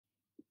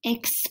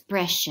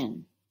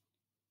Expression.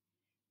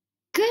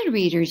 Good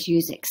readers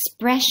use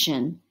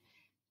expression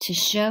to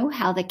show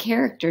how the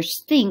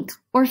characters think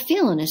or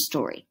feel in a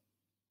story.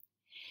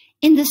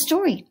 In the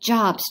story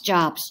Jobs,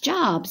 Jobs,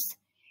 Jobs,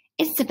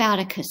 it's about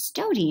a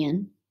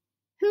custodian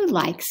who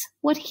likes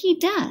what he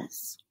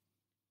does.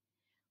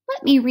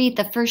 Let me read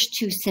the first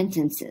two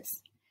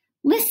sentences.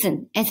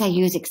 Listen as I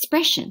use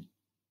expression.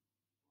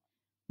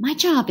 My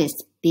job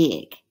is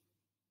big.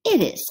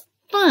 It is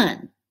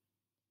fun.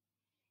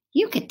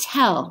 You could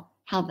tell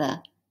how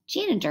the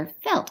janitor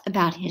felt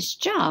about his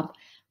job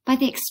by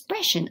the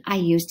expression I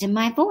used in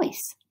my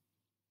voice.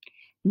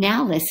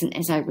 Now listen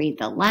as I read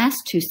the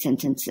last two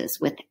sentences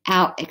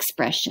without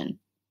expression.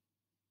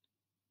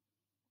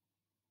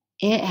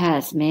 It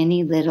has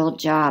many little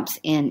jobs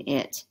in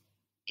it.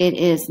 It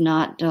is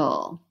not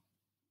dull.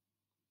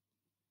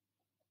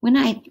 When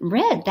I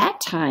read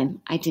that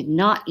time, I did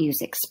not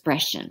use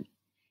expression,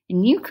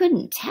 and you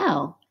couldn't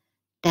tell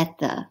that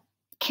the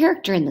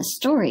character in the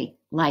story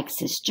likes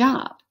his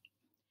job.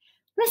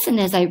 Listen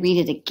as I read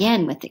it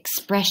again with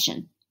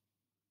expression.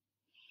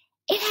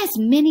 It has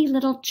many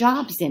little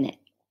jobs in it.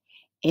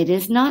 It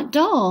is not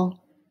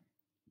dull.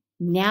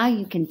 Now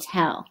you can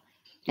tell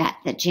that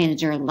the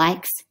janitor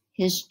likes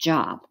his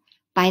job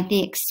by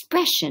the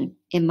expression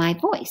in my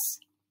voice.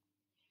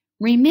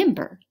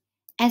 Remember,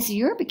 as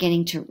you're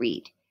beginning to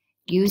read,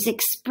 use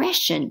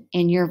expression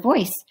in your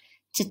voice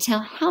to tell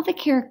how the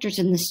characters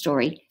in the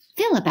story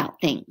feel about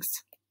things.